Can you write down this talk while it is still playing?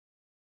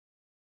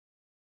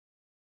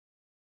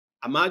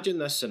Imagine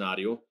this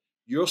scenario.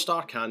 Your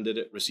star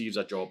candidate receives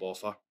a job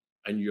offer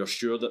and you're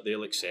sure that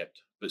they'll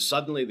accept, but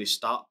suddenly they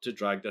start to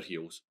drag their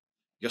heels.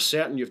 You're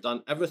certain you've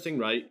done everything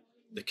right,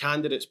 the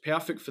candidate's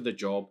perfect for the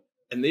job,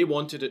 and they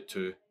wanted it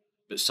too,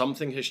 but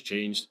something has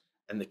changed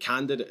and the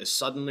candidate is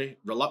suddenly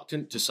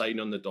reluctant to sign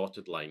on the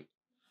dotted line.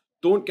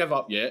 Don't give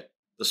up yet,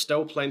 there's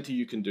still plenty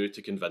you can do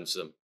to convince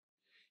them.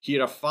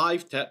 Here are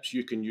 5 tips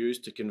you can use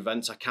to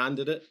convince a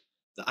candidate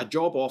that a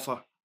job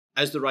offer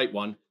is the right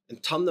one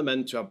and turn them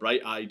into a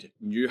bright eyed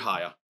new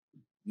hire.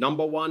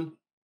 Number 1,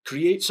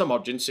 create some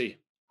urgency.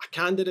 A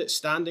candidate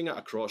standing at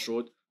a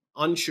crossroad,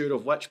 unsure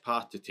of which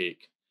path to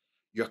take.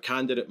 Your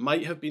candidate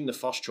might have been the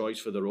first choice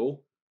for the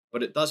role,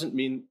 but it doesn't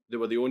mean they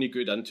were the only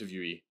good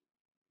interviewee.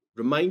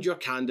 Remind your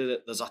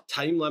candidate there's a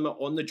time limit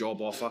on the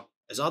job offer,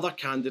 as other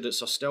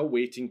candidates are still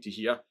waiting to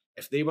hear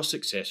if they were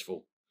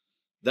successful.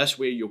 This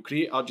way, you'll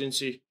create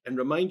urgency and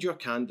remind your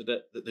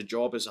candidate that the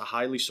job is a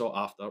highly sought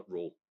after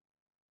role.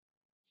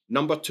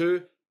 Number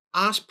 2,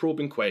 ask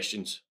probing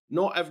questions.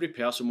 Not every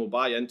person will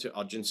buy into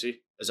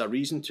urgency as a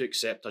reason to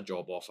accept a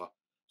job offer.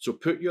 So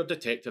put your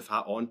detective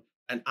hat on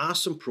and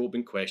ask some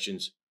probing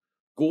questions.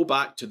 Go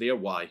back to their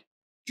why.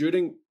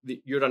 During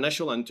your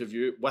initial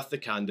interview with the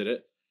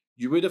candidate,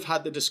 you would have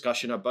had the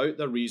discussion about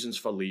their reasons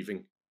for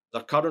leaving,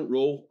 their current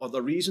role, or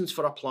the reasons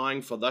for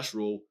applying for this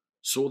role,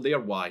 so their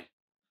why.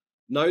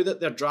 Now that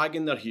they're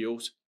dragging their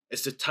heels,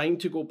 it's the time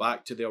to go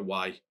back to their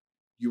why.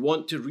 You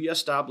want to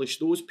re-establish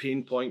those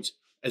pain points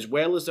as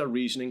well as their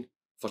reasoning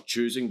for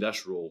choosing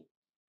this role.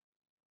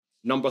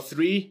 Number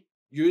 3,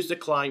 use the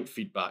client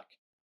feedback.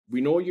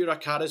 We know you're a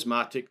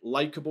charismatic,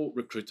 likable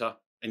recruiter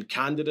and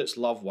candidates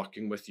love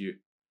working with you.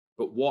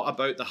 But what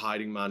about the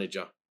hiring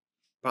manager?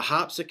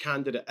 Perhaps the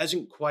candidate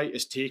isn't quite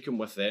as taken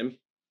with them.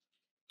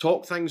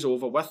 Talk things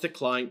over with the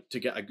client to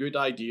get a good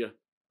idea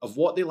of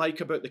what they like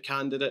about the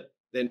candidate,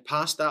 then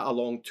pass that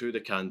along to the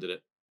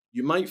candidate.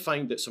 You might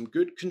find that some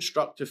good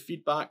constructive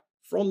feedback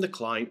from the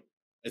client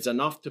is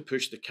enough to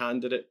push the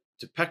candidate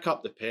to pick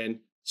up the pen,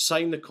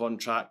 sign the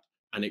contract,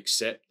 and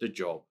accept the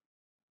job.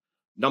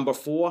 Number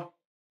 4,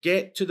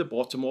 get to the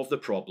bottom of the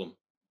problem.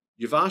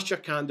 You've asked your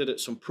candidate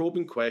some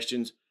probing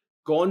questions,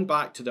 gone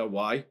back to their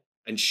why,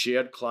 and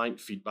shared client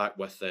feedback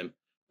with them,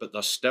 but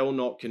they're still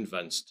not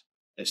convinced.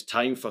 It's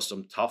time for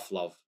some tough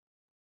love.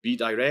 Be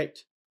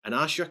direct and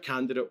ask your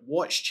candidate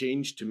what's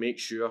changed to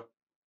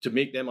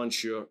make them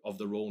unsure of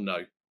the role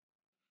now.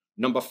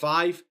 Number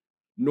 5,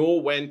 know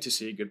when to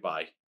say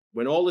goodbye.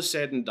 When all is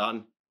said and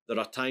done, there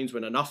are times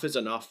when enough is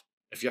enough.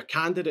 If your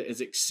candidate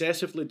is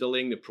excessively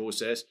delaying the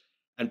process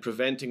and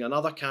preventing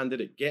another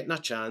candidate getting a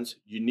chance,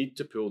 you need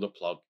to pull the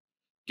plug.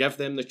 Give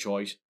them the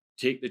choice,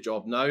 take the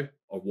job now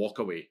or walk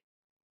away.